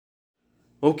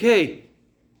Okay,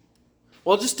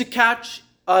 well, just to catch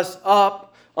us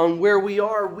up on where we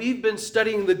are, we've been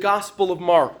studying the Gospel of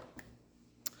Mark.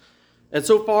 And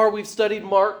so far, we've studied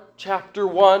Mark chapter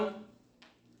 1,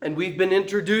 and we've been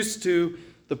introduced to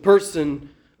the person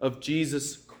of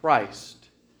Jesus Christ.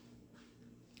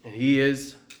 And he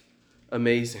is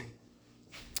amazing.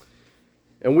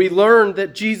 And we learned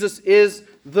that Jesus is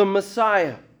the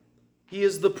Messiah. He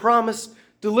is the promised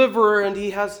deliverer, and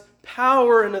he has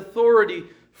power and authority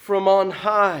from on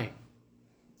high.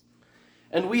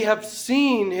 And we have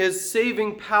seen his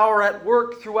saving power at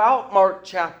work throughout Mark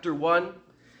chapter 1,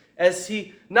 as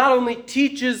he not only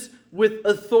teaches with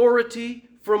authority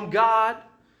from God,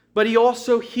 but he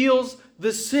also heals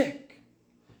the sick,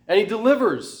 and he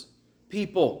delivers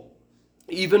people,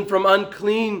 even from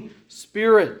unclean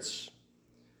spirits.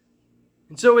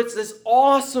 And so it's this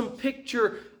awesome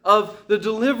picture of the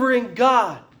delivering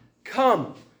God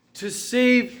come to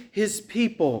save his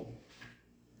people.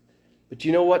 But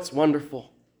you know what's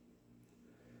wonderful?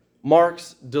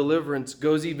 Mark's deliverance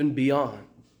goes even beyond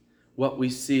what we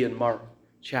see in Mark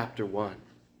chapter 1.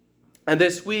 And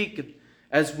this week,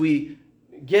 as we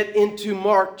get into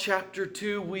Mark chapter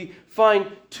 2, we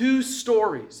find two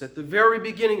stories at the very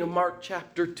beginning of Mark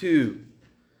chapter 2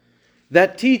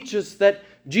 that teach us that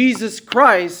Jesus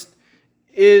Christ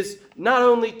is not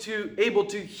only able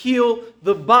to heal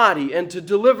the body and to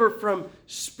deliver from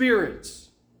spirits,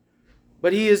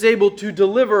 but he is able to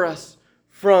deliver us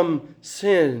from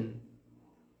sin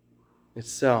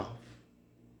itself.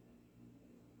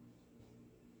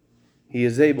 He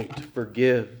is able to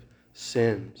forgive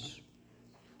sins.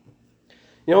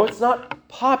 You know, it's not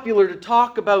popular to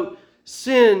talk about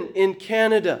sin in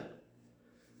Canada.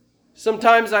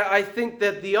 Sometimes I think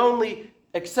that the only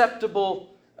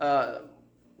acceptable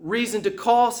reason to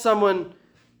call someone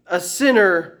a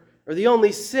sinner, or the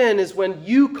only sin, is when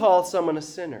you call someone a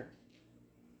sinner.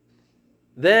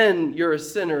 Then you're a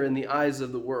sinner in the eyes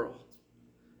of the world.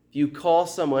 If you call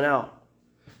someone out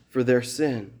for their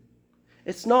sin.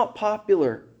 It's not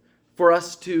popular for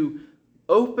us to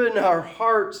open our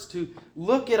hearts, to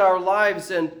look at our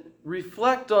lives and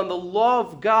reflect on the law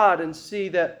of God and see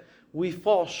that we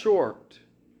fall short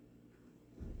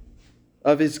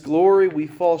of his glory. We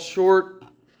fall short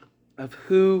of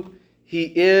who he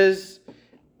is.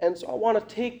 And so I want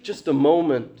to take just a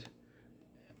moment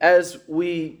as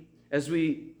we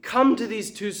come to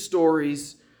these two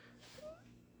stories,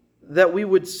 that we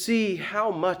would see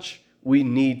how much we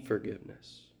need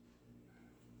forgiveness.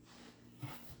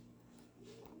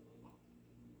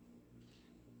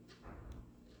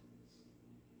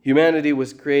 Humanity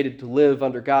was created to live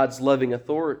under God's loving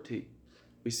authority.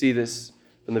 We see this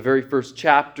from the very first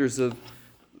chapters of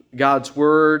God's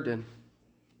Word.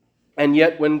 And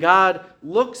yet when God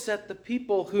looks at the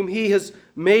people whom he has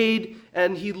made,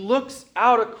 and he looks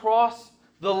out across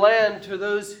the land to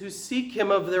those who seek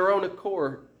him of their own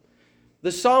accord,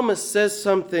 the psalmist says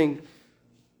something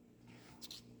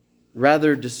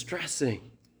rather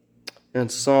distressing in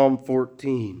Psalm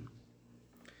 14.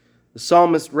 The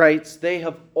psalmist writes, "They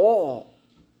have all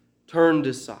turned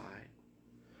aside.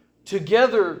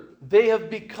 Together they have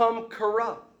become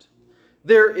corrupt.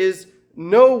 There is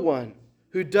no one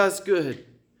who does good,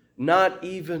 not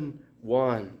even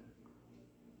one."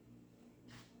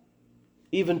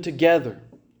 Even together,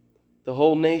 the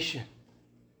whole nation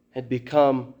had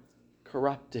become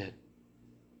corrupted.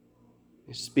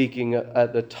 He's speaking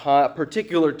at a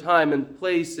particular time and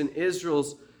place in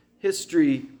Israel's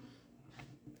history.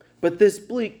 But this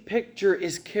bleak picture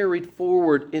is carried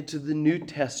forward into the New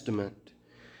Testament.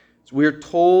 So we're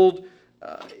told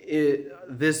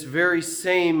this very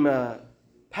same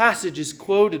passage is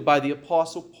quoted by the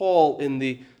Apostle Paul in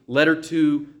the letter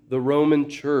to the Roman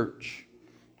church.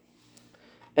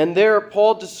 And there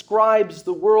Paul describes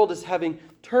the world as having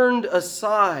turned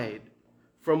aside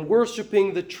from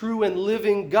worshiping the true and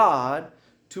living God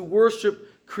to worship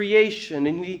creation.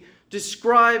 And he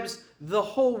describes the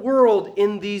whole world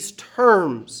in these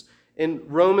terms. In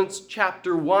Romans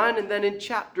chapter 1, and then in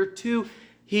chapter 2,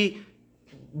 he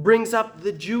brings up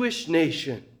the Jewish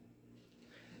nation.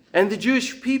 And the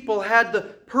Jewish people had the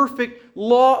perfect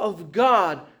law of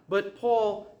God, but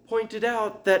Paul pointed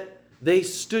out that they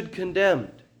stood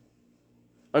condemned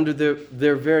under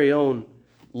their very own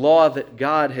law that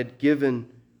God had given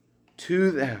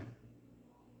to them.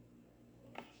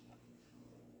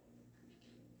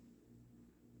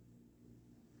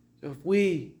 So if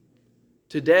we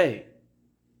today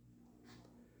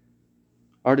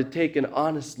are to take an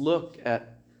honest look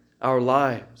at our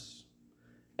lives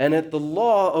and at the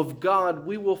law of God,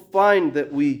 we will find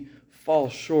that we fall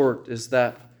short, as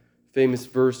that famous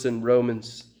verse in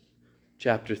Romans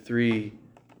chapter 3,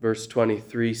 verse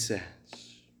 23 says.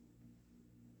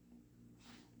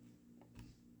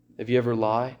 Have you ever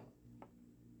lied?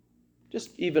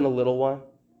 Just even a little one?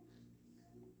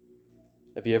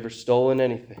 Have you ever stolen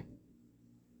anything?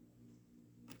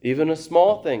 Even a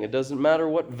small thing. It doesn't matter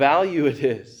what value it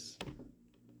is.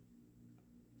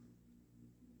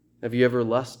 Have you ever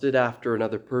lusted after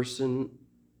another person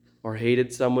or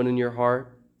hated someone in your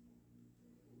heart?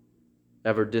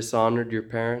 Ever dishonored your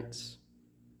parents?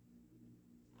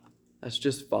 That's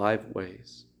just 5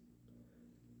 ways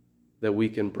that we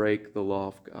can break the law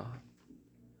of God.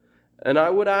 And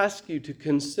I would ask you to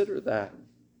consider that.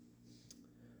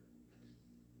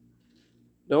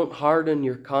 Don't harden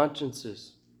your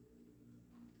consciences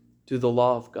to the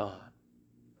law of God.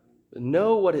 But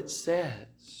know what it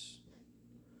says.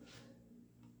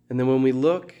 And then when we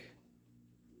look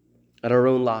at our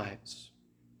own lives,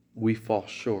 we fall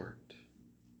short.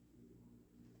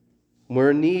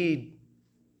 We're in need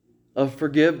of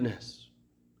forgiveness.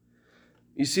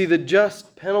 You see, the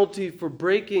just penalty for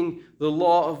breaking the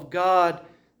law of God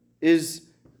is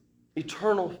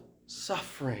eternal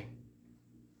suffering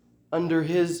under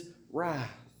His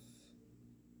wrath.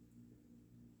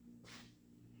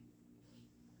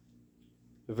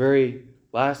 The very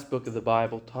last book of the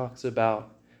Bible talks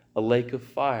about a lake of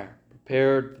fire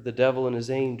prepared for the devil and his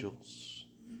angels,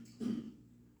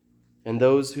 and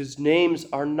those whose names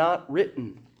are not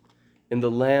written in the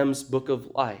Lamb's book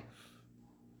of life,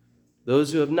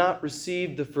 those who have not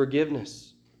received the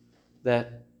forgiveness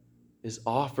that is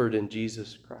offered in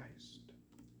Jesus Christ.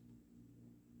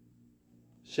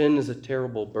 Sin is a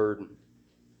terrible burden.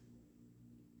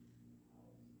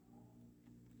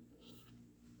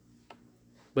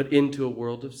 But into a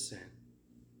world of sin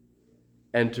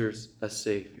enters a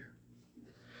Savior.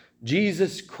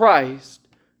 Jesus Christ,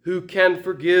 who can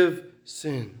forgive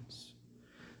sins.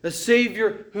 A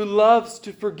Savior who loves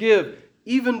to forgive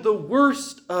even the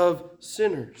worst of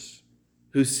sinners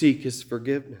who seek His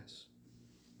forgiveness.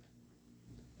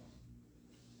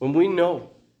 When we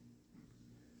know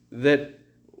that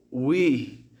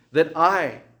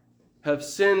I have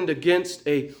sinned against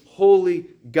a holy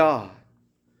God,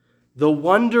 the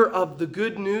wonder of the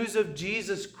good news of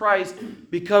Jesus Christ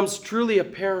becomes truly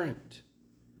apparent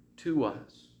to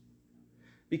us.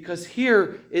 Because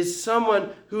here is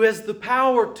someone who has the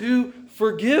power to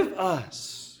forgive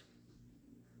us.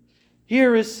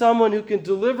 Here is someone who can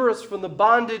deliver us from the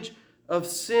bondage of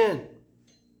sin.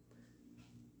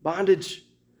 Bondage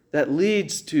that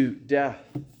leads to death.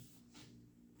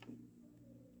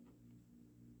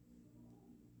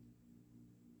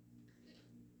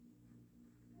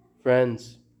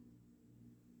 Friends,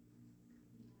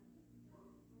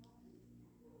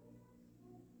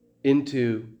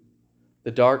 into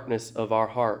the darkness of our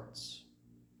hearts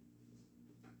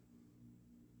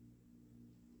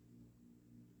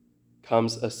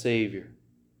comes a Savior.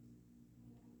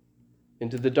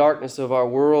 Into the darkness of our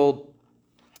world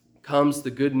comes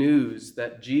the good news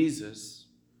that Jesus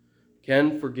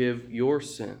can forgive your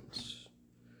sins.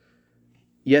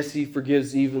 Yes, He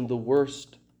forgives even the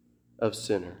worst of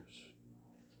sinners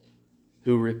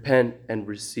who repent and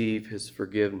receive His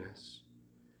forgiveness.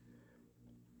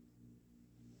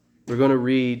 We're going to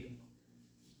read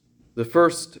the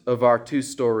first of our 2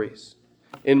 stories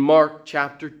in Mark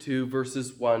chapter 2,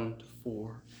 verses 1 to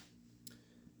 4.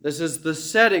 This is the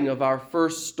setting of our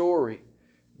first story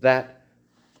that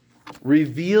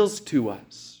reveals to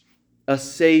us a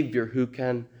Savior who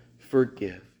can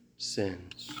forgive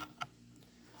sins.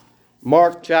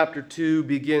 Mark chapter 2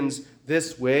 begins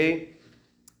this way.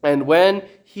 And when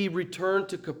He returned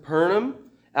to Capernaum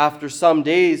after some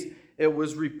days, it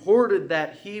was reported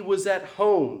that He was at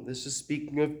home. This is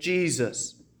speaking of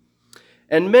Jesus.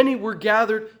 And many were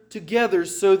gathered together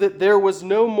so that there was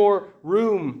no more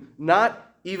room,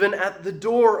 not even at the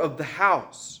door of the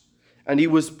house. And He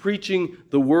was preaching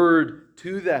the word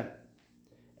to them.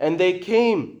 And they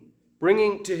came,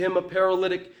 bringing to Him a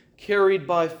paralytic carried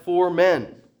by 4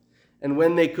 men. And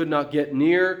when they could not get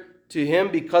near to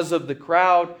Him because of the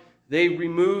crowd, they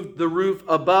removed the roof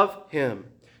above Him.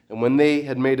 And when they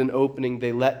had made an opening,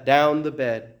 they let down the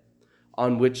bed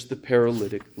on which the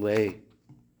paralytic lay.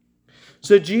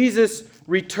 So Jesus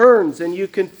returns, and you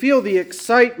can feel the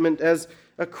excitement as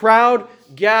a crowd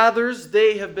gathers.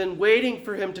 They have been waiting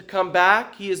for Him to come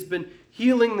back. He has been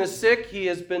healing the sick. He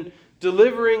has been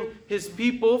delivering His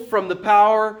people from the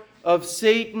power of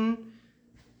Satan.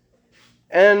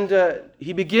 And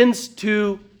He begins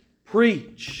to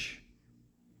preach.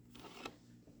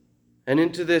 And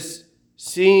into this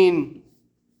scene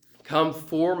come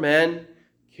 4 men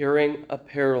carrying a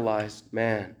paralyzed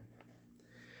man.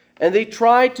 And they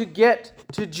try to get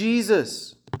to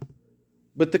Jesus.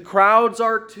 But the crowds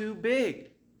are too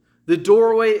big. The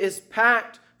doorway is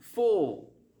packed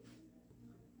full.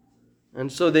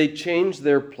 And so they change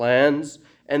their plans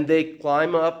and they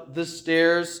climb up the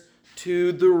stairs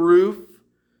to the roof.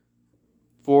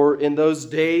 For in those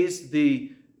days,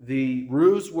 the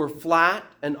roofs were flat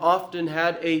and often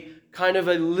had a kind of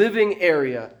a living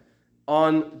area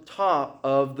on top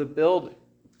of the building.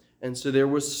 And so there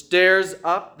were stairs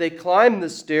up. They climb the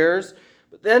stairs,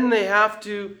 but then they have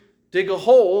to dig a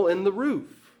hole in the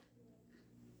roof.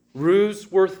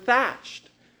 Roofs were thatched.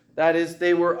 That is,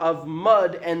 they were of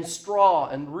mud and straw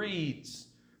and reeds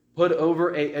put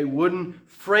over a wooden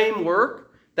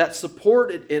framework that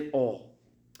supported it all.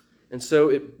 And so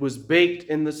it was baked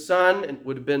in the sun and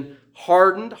would have been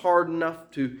hard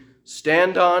enough to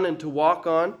stand on and to walk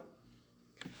on.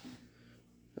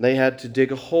 They had to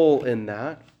dig a hole in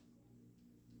that,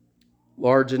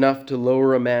 large enough to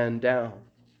lower a man down.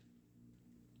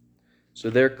 So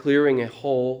they're clearing a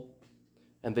hole,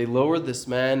 and they lower this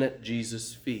man at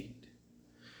Jesus' feet.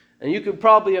 And you could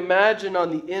probably imagine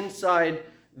on the inside,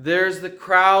 there's the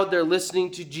crowd, they're listening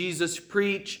to Jesus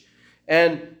preach,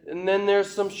 and then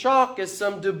there's some shock as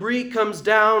some debris comes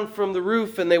down from the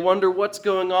roof, and they wonder what's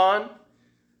going on.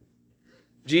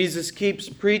 Jesus keeps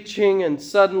preaching, and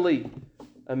suddenly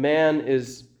a man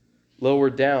is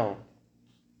lowered down.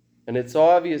 And it's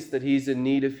obvious that he's in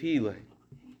need of healing.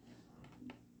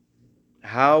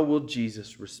 How will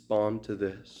Jesus respond to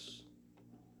this?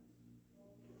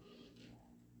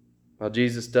 Well,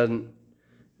 Jesus doesn't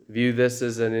view this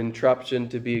as an interruption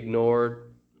to be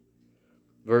ignored.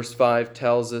 Verse 5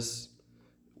 tells us,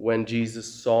 when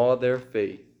Jesus saw their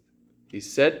faith, he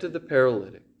said to the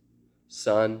paralytic,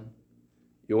 "Son,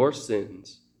 your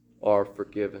sins are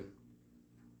forgiven."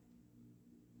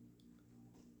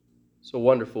 It's a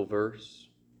wonderful verse.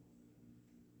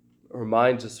 It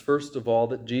reminds us, first of all,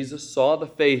 that Jesus saw the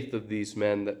faith of these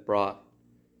men that brought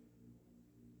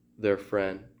their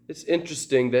friend. It's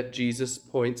interesting that Jesus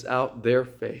points out their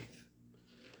faith.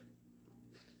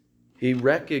 He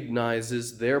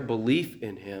recognizes their belief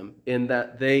in him in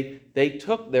that they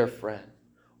took their friend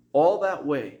all that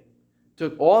way,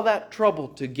 took all that trouble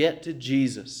to get to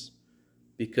Jesus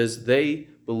because they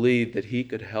believed that he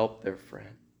could help their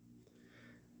friend.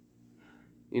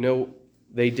 You know,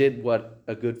 they did what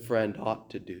a good friend ought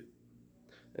to do.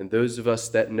 And those of us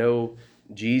that know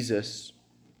Jesus,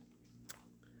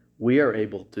 we are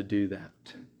able to do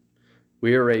that.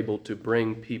 We are able to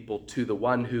bring people to the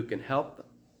one who can help them.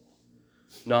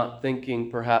 Not thinking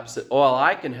perhaps that, oh,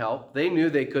 I can help. They knew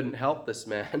they couldn't help this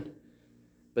man,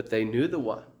 but they knew the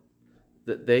one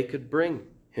that they could bring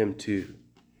him to.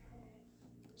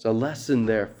 It's a lesson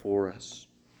there for us.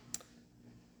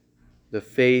 The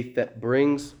faith that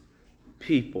brings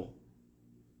people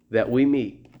that we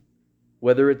meet,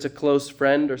 whether it's a close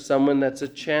friend or someone that's a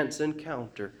chance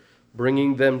encounter,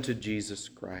 bringing them to Jesus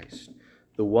Christ,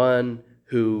 the one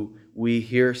who we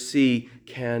here see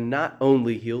can not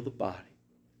only heal the body,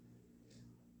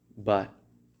 but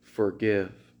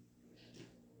forgive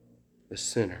the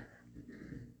sinner.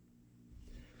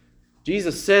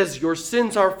 Jesus says, "Your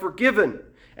sins are forgiven."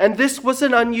 And this was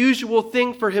an unusual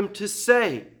thing for him to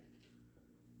say.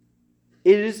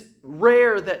 It is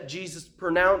rare that Jesus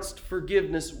pronounced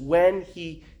forgiveness when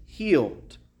he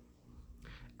healed.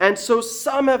 And so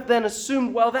some have then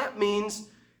assumed, well, that means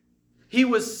he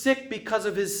was sick because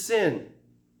of his sin.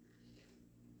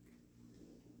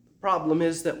 The problem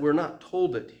is that we're not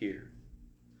told it here.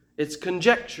 It's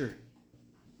conjecture.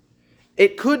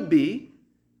 It could be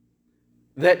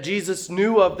that Jesus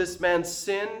knew of this man's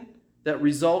sin that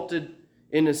resulted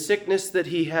in a sickness that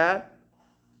he had.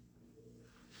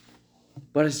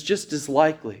 But it's just as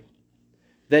likely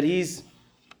that he's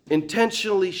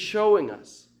intentionally showing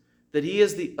us that he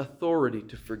has the authority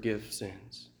to forgive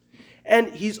sins.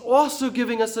 And he's also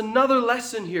giving us another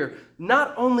lesson here,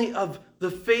 not only of the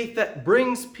faith that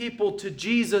brings people to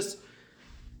Jesus,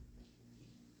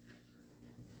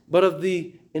 but of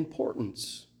the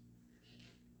importance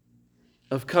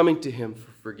of coming to him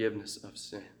for forgiveness of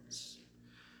sins.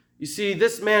 You see,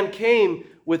 this man came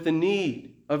with a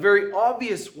need, a very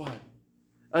obvious one.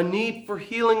 A need for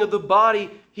healing of the body.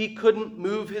 He couldn't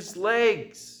move his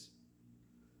legs.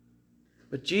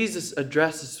 But Jesus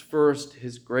addresses first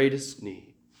his greatest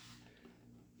need,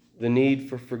 the need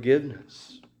for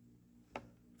forgiveness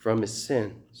from his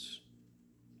sins.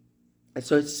 And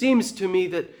so it seems to me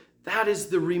that that is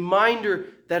the reminder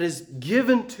that is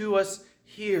given to us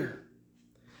here.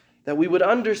 That we would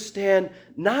understand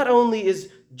not only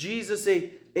is Jesus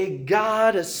a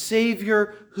God, a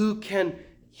Savior who can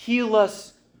heal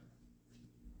us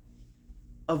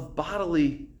of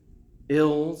bodily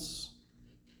ills,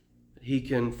 He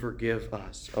can forgive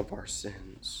us of our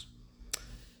sins.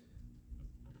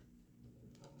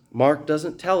 Mark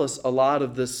doesn't tell us a lot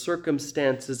of the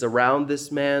circumstances around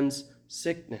this man's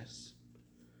sickness.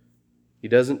 He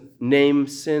doesn't name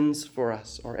sins for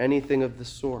us or anything of the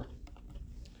sort.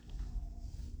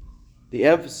 The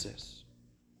emphasis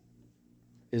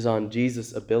is on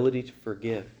Jesus' ability to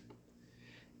forgive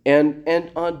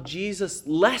and on Jesus'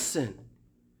 lesson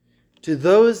to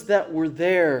those that were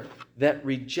there that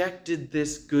rejected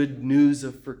this good news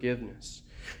of forgiveness.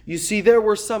 You see, there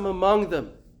were some among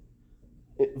them.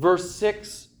 Verse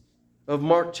 6 of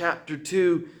Mark chapter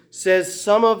 2 says,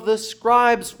 some of the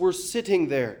scribes were sitting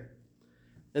there,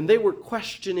 and they were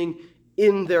questioning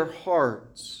in their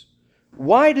hearts,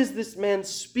 why does this man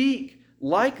speak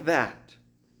like that?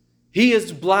 He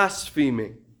is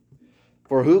blaspheming.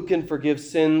 For who can forgive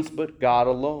sins but God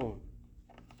alone?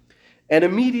 And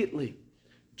immediately,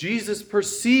 Jesus,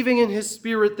 perceiving in his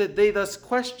spirit that they thus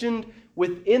questioned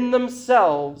within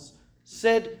themselves,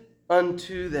 said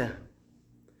unto them,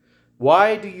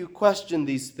 why do you question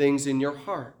these things in your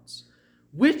hearts?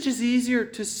 Which is easier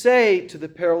to say to the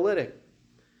paralytic?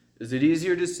 Is it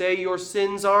easier to say your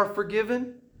sins are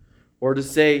forgiven? Or to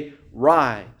say,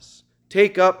 rise,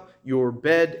 take up your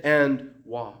bed and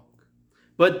walk?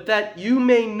 But that you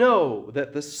may know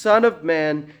that the Son of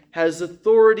Man has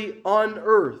authority on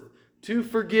earth to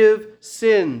forgive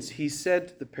sins, he said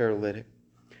to the paralytic,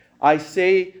 I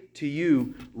say to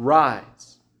you,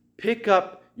 rise, pick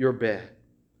up your bed,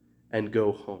 and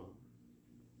go home.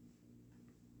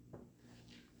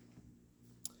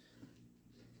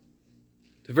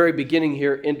 The very beginning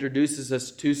here introduces us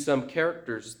to some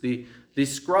characters, the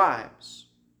scribes.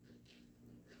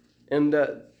 And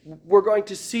we're going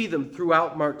to see them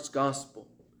throughout Mark's gospel,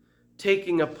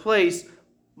 taking a place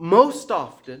most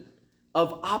often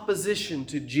of opposition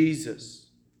to Jesus.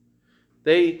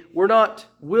 They were not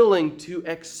willing to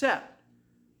accept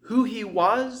who he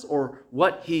was or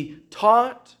what he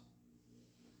taught.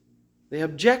 They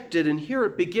objected, and here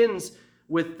it begins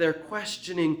with their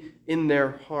questioning in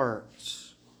their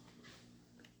hearts.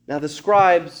 Now the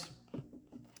scribes,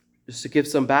 just to give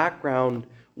some background,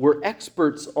 were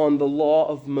experts on the law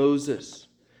of Moses.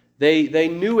 They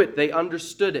knew it, they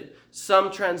understood it.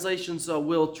 Some translations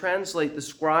will translate the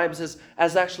scribes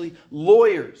as actually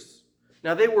lawyers.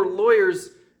 Now they were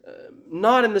lawyers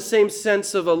not in the same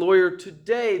sense of a lawyer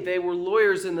today. They were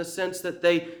lawyers in the sense that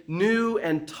they knew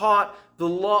and taught the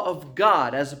law of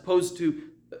God as opposed to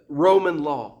Roman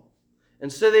law.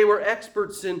 And so they were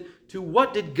experts into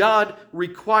what did God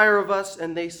require of us,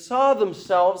 and they saw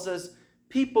themselves as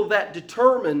people that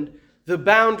determined the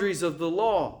boundaries of the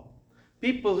law.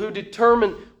 People who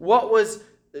determined what was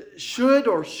should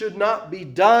or should not be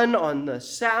done on the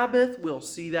Sabbath. We'll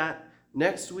see that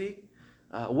next week.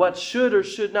 What should or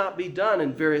should not be done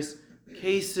in various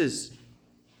cases.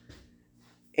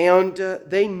 And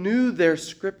they knew their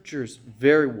scriptures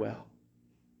very well.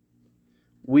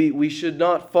 We should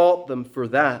not fault them for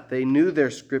that. They knew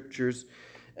their scriptures.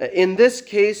 In this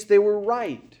case, they were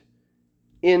right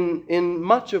in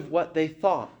much of what they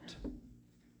thought.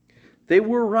 They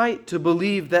were right to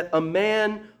believe that a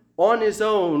man on his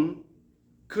own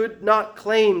could not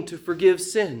claim to forgive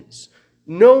sins.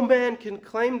 No man can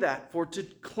claim that, for to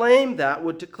claim that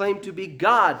would to claim to be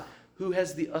God, who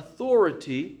has the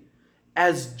authority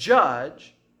as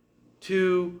judge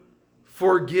to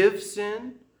forgive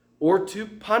sin or to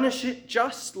punish it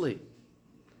justly.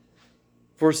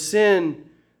 For sin,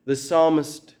 the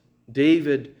psalmist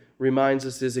David reminds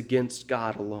us, is against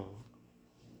God alone.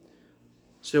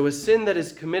 So a sin that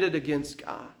is committed against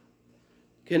God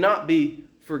cannot be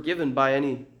forgiven by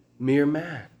any mere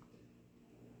man.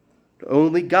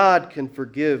 Only God can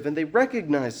forgive, and they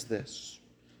recognize this.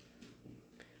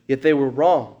 Yet they were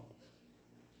wrong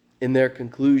in their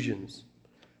conclusions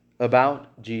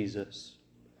about Jesus.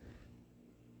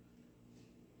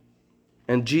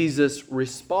 And Jesus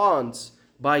responds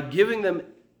by giving them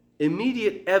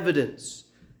immediate evidence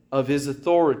of his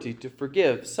authority to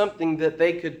forgive, something that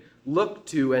they could look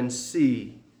to and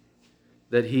see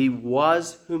that he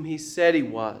was whom he said he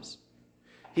was.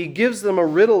 He gives them a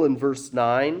riddle in verse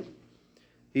 9.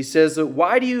 He says,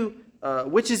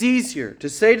 which is easier, to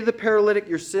say to the paralytic,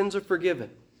 your sins are forgiven,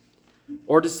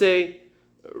 or to say,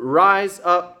 rise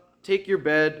up, take your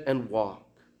bed, and walk?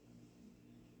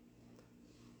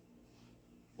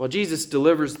 Well, Jesus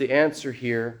delivers the answer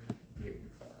here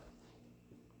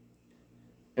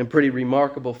in pretty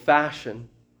remarkable fashion.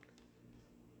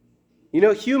 You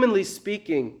know, humanly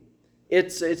speaking,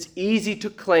 it's easy to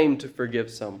claim to forgive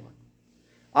someone.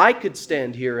 I could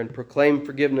stand here and proclaim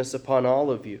forgiveness upon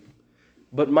all of you,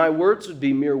 but my words would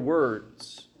be mere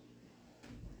words.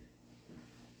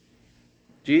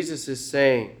 Jesus is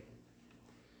saying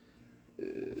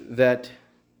that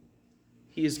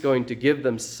he is going to give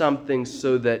them something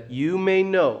so that you may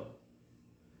know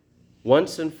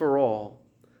once and for all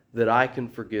that I can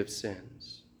forgive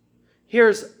sins.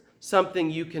 Here's something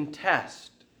you can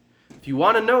test. If you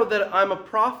want to know that I'm a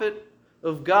prophet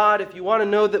of God, if you want to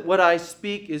know that what I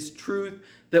speak is truth,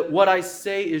 that what I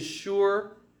say is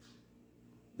sure,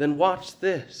 then watch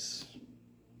this.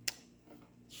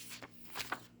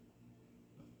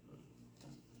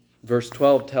 Verse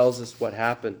 12 tells us what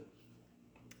happened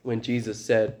when Jesus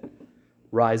said,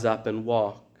 "Rise up and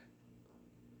walk."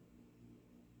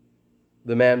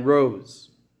 The man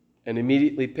rose and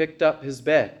immediately picked up his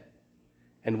bed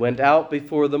and went out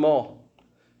before them all,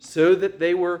 so that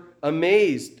they were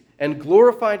amazed and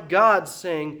glorified God,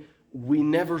 saying, "We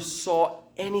never saw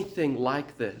anything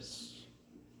like this."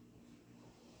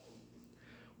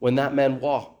 When that man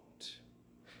walked,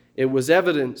 it was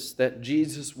evidence that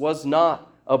Jesus was not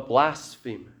a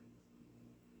blasphemer.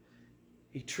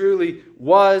 He truly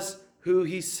was who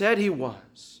he said he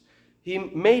was. He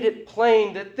made it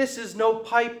plain that this is no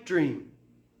pipe dream.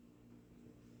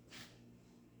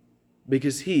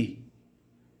 Because he,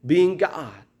 being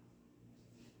God,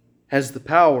 has the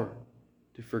power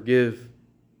to forgive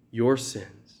your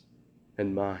sins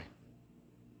and mine.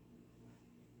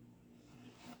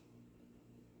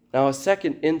 Now, a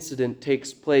second incident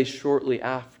takes place shortly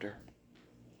after.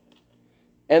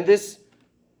 And this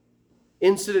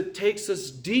incident takes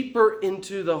us deeper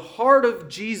into the heart of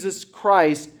Jesus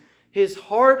Christ, his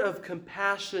heart of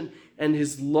compassion and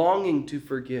his longing to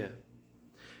forgive.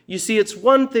 You see, it's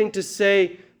one thing to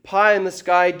say, pie in the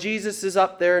sky, Jesus is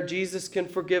up there, Jesus can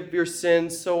forgive your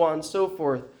sins, so on and so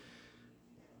forth.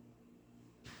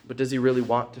 But does he really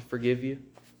want to forgive you?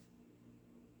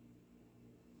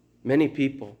 Many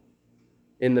people,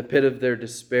 in the pit of their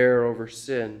despair over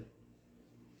sin,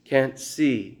 can't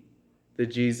see the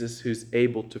Jesus who's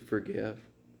able to forgive.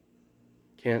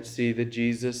 Can't see the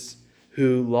Jesus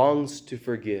who longs to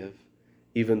forgive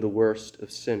even the worst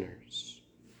of sinners.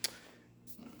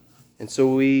 And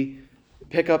so we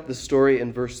pick up the story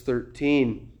in verse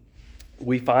 13.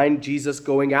 We find Jesus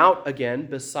going out again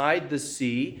beside the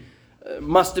sea.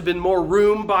 Must have been more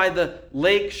room by the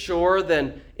lake shore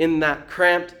than in that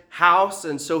cramped house.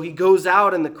 And so he goes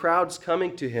out and the crowd's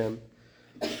coming to him.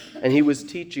 And he was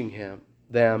teaching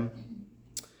them.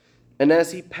 And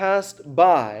as he passed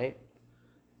by,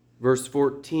 verse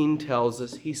 14 tells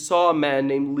us, he saw a man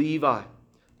named Levi,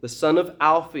 the son of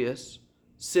Alphaeus,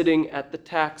 sitting at the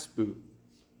tax booth.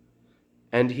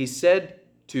 And he said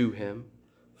to him,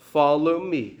 "Follow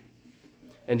me."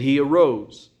 And he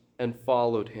arose and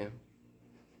followed him.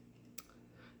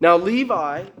 Now,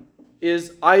 Levi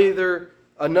is either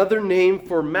another name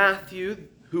for Matthew,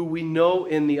 who we know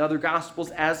in the other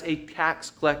Gospels as a tax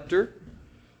collector,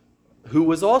 who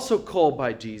was also called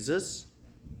by Jesus,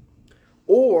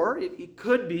 or it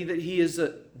could be that he is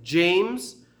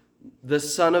James, the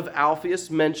son of Alphaeus,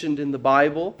 mentioned in the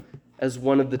Bible as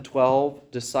one of the 12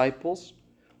 disciples,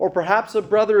 or perhaps a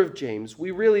brother of James.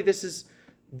 This is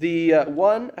the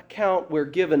one account we're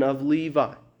given of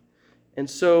Levi. And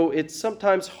so it's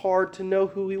sometimes hard to know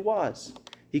who he was.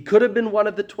 He could have been one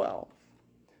of the 12.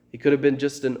 He could have been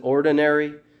just an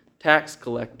ordinary tax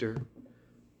collector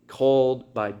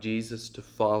called by Jesus to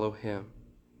follow him.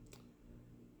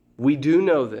 We do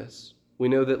know this. We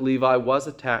know that Levi was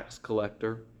a tax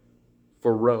collector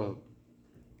for Rome.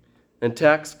 And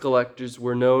tax collectors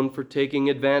were known for taking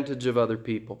advantage of other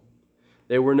people.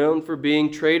 They were known for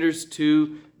being traitors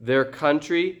to their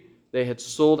country. They had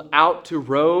sold out to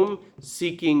Rome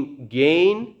seeking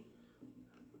gain.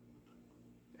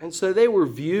 And so they were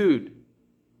viewed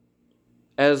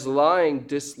as lying,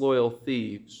 disloyal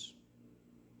thieves.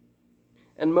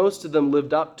 And most of them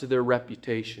lived up to their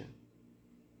reputation.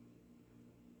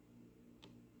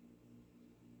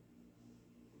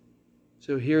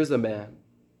 So here's a man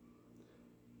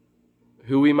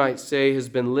who we might say has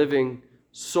been living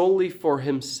solely for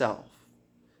himself,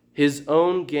 his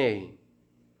own gain.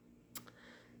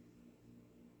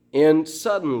 And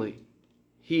suddenly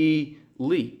he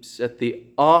leaps at the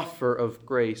offer of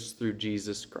grace through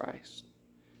Jesus Christ.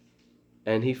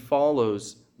 And he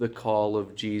follows the call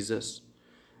of Jesus.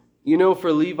 You know,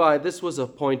 for Levi, this was a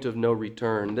point of no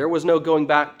return. There was no going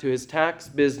back to his tax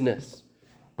business.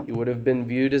 He would have been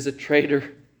viewed as a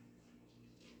traitor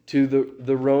to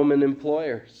the Roman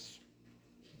employers.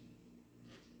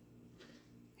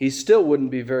 He still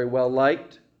wouldn't be very well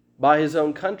liked by his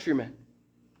own countrymen.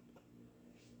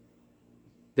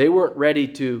 They weren't ready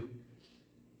to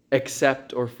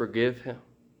accept or forgive him.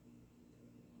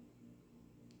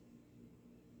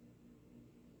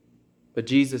 But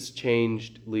Jesus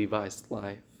changed Levi's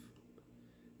life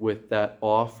with that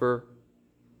offer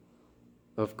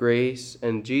of grace,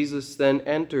 and Jesus then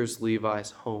enters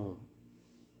Levi's home.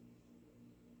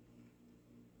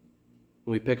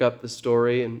 We pick up the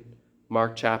story in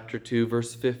Mark chapter 2,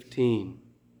 verse 15.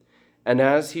 And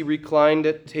as he reclined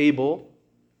at table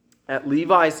at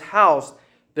Levi's house,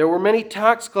 there were many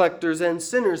tax collectors and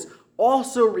sinners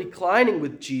also reclining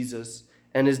with Jesus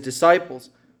and his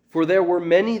disciples, for there were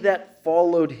many that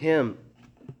followed him.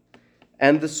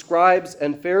 And the scribes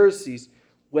and Pharisees,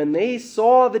 when they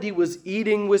saw that he was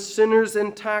eating with sinners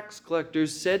and tax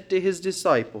collectors, said to his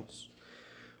disciples,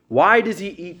 "Why does he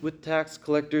eat with tax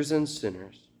collectors and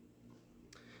sinners?"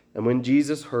 And when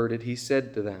Jesus heard it, he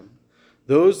said to them,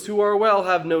 "Those who are well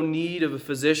have no need of a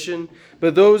physician,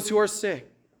 but those who are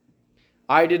sick.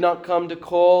 I did not come to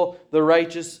call the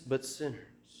righteous, but sinners."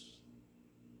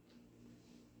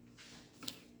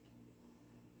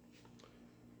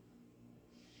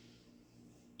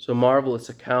 So marvelous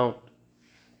account,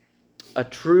 a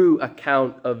true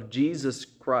account of Jesus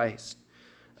Christ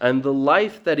and the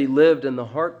life that he lived and the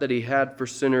heart that he had for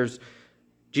sinners.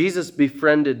 Jesus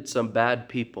befriended some bad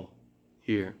people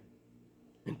here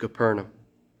in Capernaum.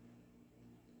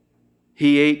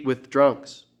 He ate with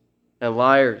drunks and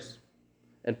liars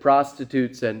and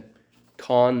prostitutes and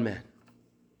con men.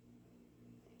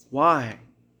 Why?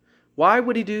 Why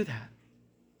would he do that?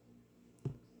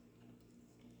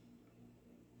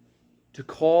 To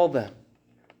call them.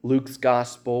 Luke's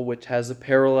gospel, which has a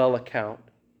parallel account,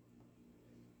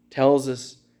 tells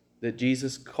us that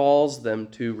Jesus calls them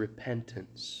to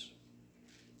repentance.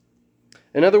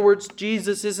 In other words,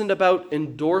 Jesus isn't about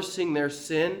endorsing their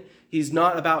sin. He's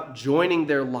not about joining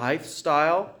their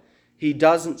lifestyle. He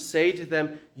doesn't say to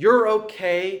them, "You're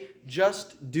okay,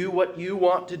 just do what you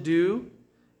want to do,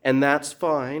 and that's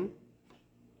fine."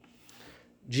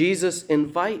 Jesus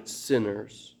invites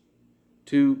sinners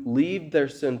to leave their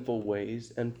sinful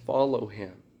ways and follow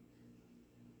him.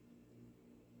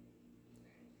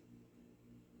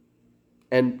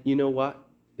 And you know what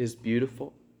is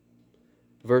beautiful?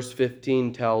 Verse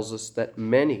 15 tells us that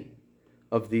many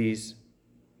of these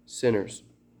sinners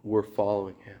were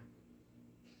following him.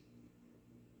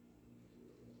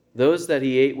 Those that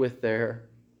he ate with there,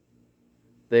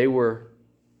 they were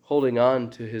holding on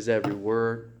to his every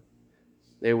word.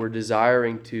 They were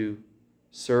desiring to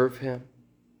serve him.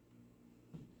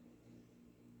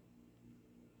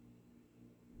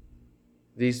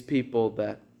 These people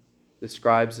that the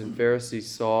scribes and Pharisees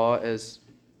saw as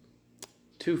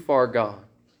too far gone,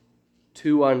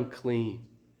 too unclean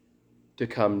to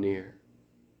come near.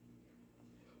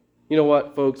 You know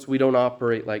what, folks? We don't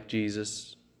operate like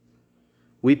Jesus.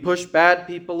 We push bad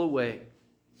people away,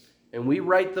 and we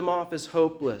write them off as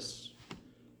hopeless.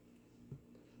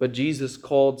 But Jesus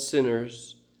called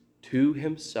sinners to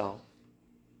himself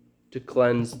to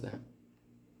cleanse them,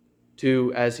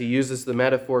 to, as he uses the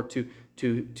metaphor, to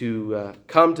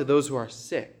come to those who are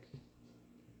sick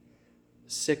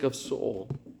of soul,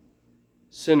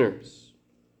 sinners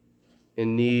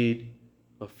in need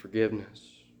of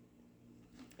forgiveness.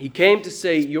 He came to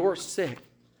say, "You're sick,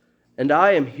 and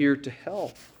I am here to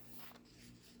help."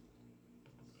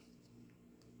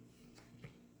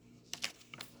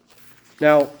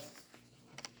 Now,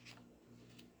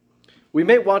 we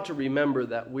may want to remember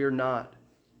that we're not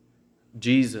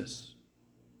Jesus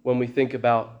when we think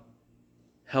about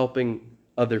helping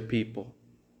other people.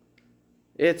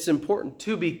 It's important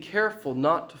to be careful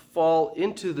not to fall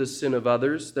into the sin of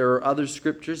others. There are other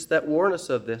scriptures that warn us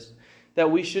of this, that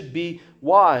we should be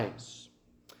wise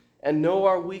and know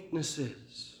our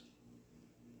weaknesses.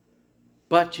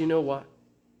 But you know what?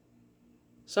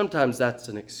 Sometimes that's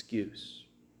an excuse.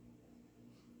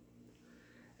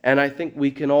 And I think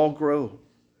we can all grow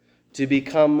to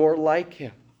become more like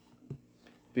him,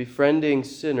 befriending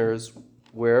sinners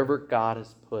wherever God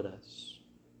has put us.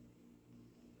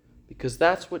 Because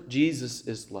that's what Jesus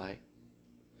is like.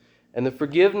 And the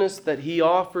forgiveness that he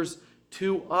offers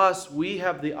to us, we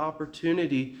have the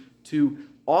opportunity to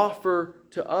offer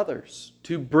to others,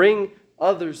 to bring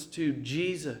others to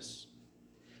Jesus.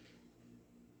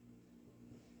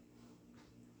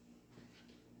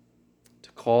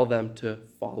 To call them to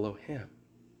follow him.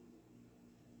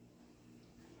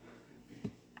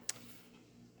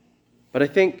 But I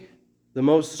think the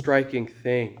most striking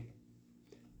thing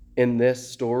in this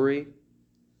story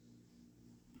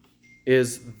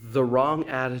is the wrong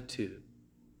attitude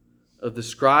of the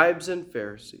scribes and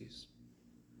Pharisees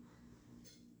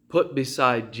put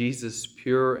beside Jesus'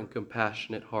 pure and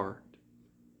compassionate heart.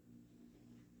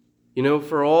 You know,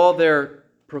 for all their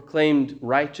proclaimed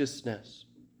righteousness,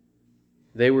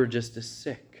 they were just as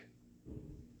sick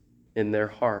in their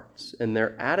hearts and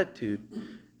their attitude,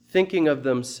 thinking of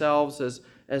themselves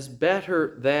as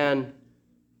better than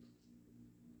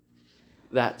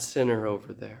that sinner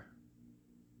over there.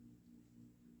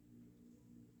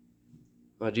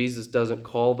 Well, Jesus doesn't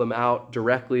call them out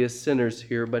directly as sinners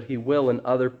here, but he will in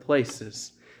other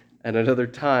places and at other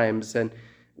times. And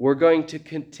we're going to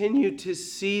continue to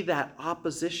see that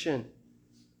opposition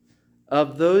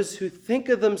of those who think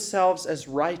of themselves as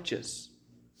righteous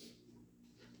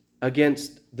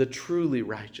against the truly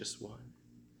righteous one,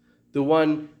 the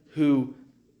one who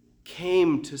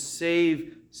came to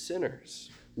save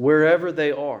sinners wherever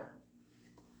they are,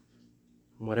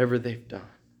 whatever they've done.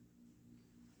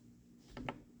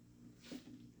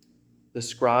 The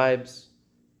scribes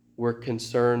were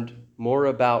concerned more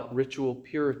about ritual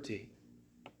purity,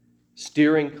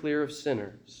 steering clear of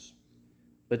sinners,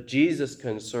 but Jesus'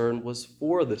 concern was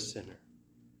for the sinner.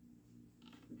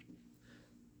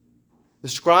 The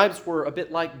scribes were a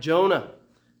bit like Jonah,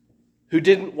 who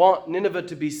didn't want Nineveh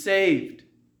to be saved.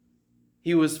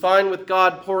 He was fine with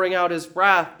God pouring out his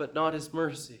wrath, but not his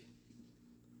mercy.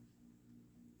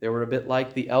 They were a bit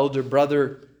like the elder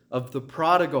brother of the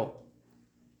prodigal,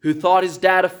 who thought his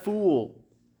dad a fool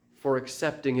for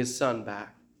accepting his son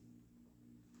back.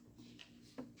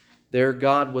 Their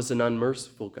God was an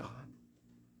unmerciful God.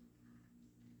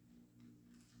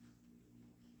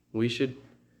 We should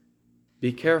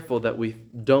be careful that we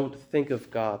don't think of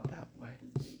God that way.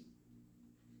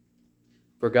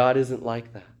 For God isn't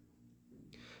like that.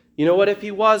 You know what? If he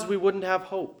was, we wouldn't have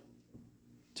hope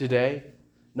today.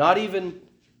 Not even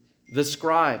the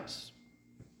scribes.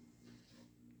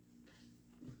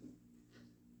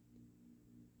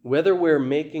 Whether we're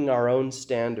making our own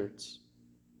standards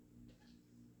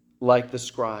like the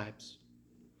scribes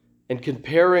and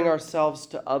comparing ourselves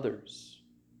to others,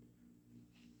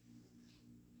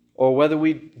 or whether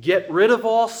we get rid of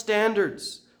all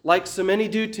standards like so many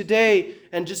do today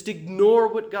and just ignore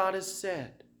what God has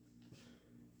said.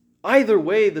 Either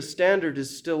way, the standard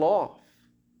is still off.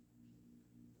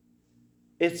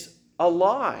 It's a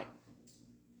lie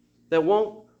that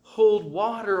won't hold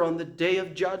water on the day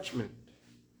of judgment.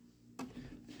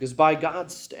 Because by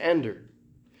God's standard,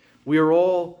 we are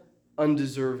all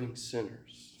undeserving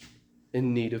sinners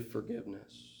in need of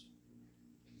forgiveness.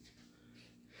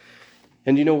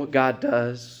 And you know what God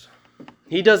does?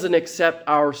 He doesn't accept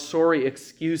our sorry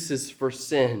excuses for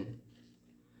sin.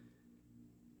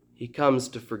 He comes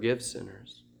to forgive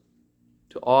sinners,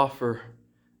 to offer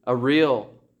a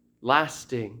real,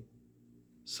 lasting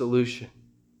solution,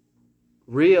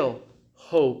 real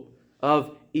hope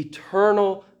of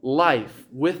eternal life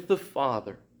with the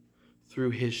Father through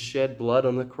his shed blood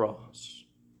on the cross.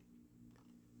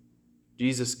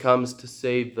 Jesus comes to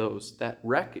save those that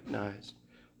recognize,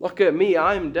 look at me,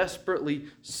 I'm desperately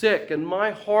sick and my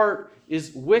heart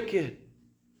is wicked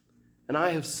and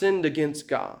I have sinned against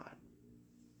God.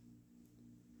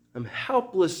 I'm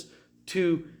helpless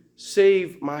to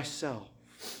save myself.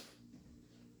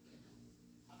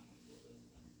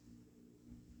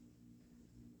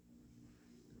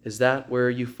 Is that where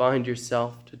you find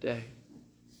yourself today?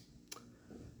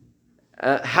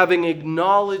 Having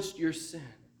acknowledged your sin,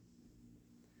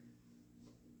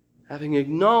 having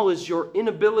acknowledged your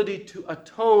inability to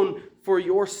atone for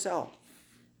yourself,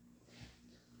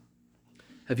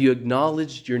 have you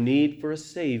acknowledged your need for a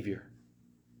Savior?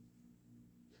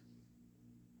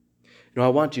 I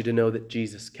want you to know that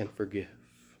Jesus can forgive,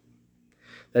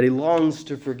 that he longs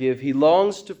to forgive. He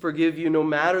longs to forgive you no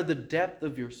matter the depth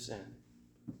of your sin.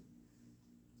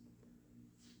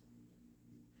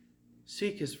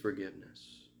 Seek his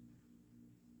forgiveness.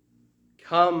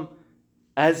 Come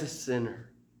as a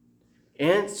sinner.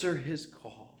 Answer his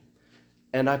call.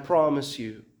 And I promise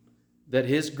you that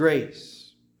his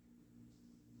grace,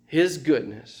 his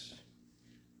goodness,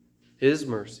 his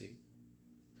mercy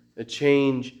will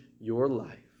change your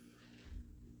life.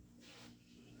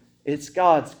 It's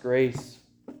God's grace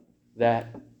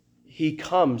that he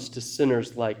comes to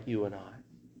sinners like you and I.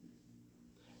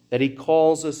 That he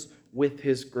calls us with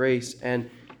his grace, and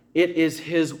it is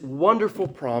his wonderful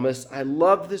promise. I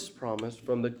love this promise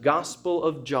from the Gospel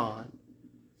of John,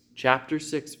 chapter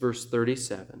 6, verse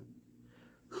 37.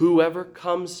 Whoever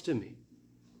comes to me,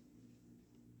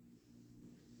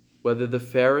 whether the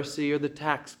Pharisee or the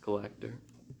tax collector,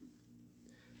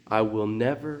 I will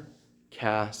never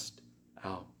cast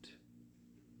out.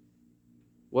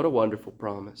 What a wonderful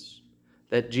promise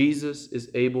that Jesus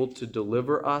is able to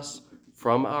deliver us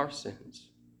from our sins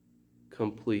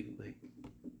completely.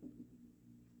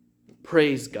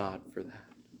 Praise God for that.